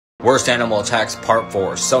Worst Animal Attacks Part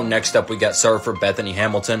 4. So next up we got surfer Bethany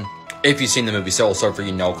Hamilton. If you've seen the movie Soul Surfer,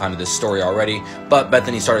 you know kind of this story already, but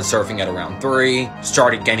Bethany started surfing at around 3,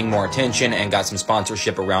 started gaining more attention, and got some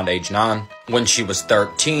sponsorship around age 9. When she was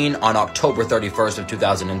 13, on October 31st of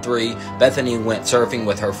 2003, Bethany went surfing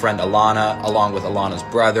with her friend Alana, along with Alana's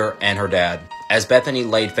brother and her dad. As Bethany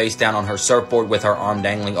laid face down on her surfboard with her arm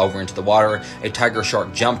dangling over into the water, a tiger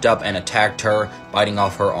shark jumped up and attacked her, biting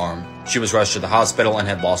off her arm. She was rushed to the hospital and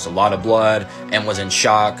had lost a lot of blood and was in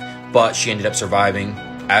shock, but she ended up surviving.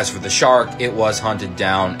 As for the shark, it was hunted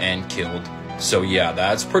down and killed. So yeah,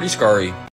 that's pretty scary.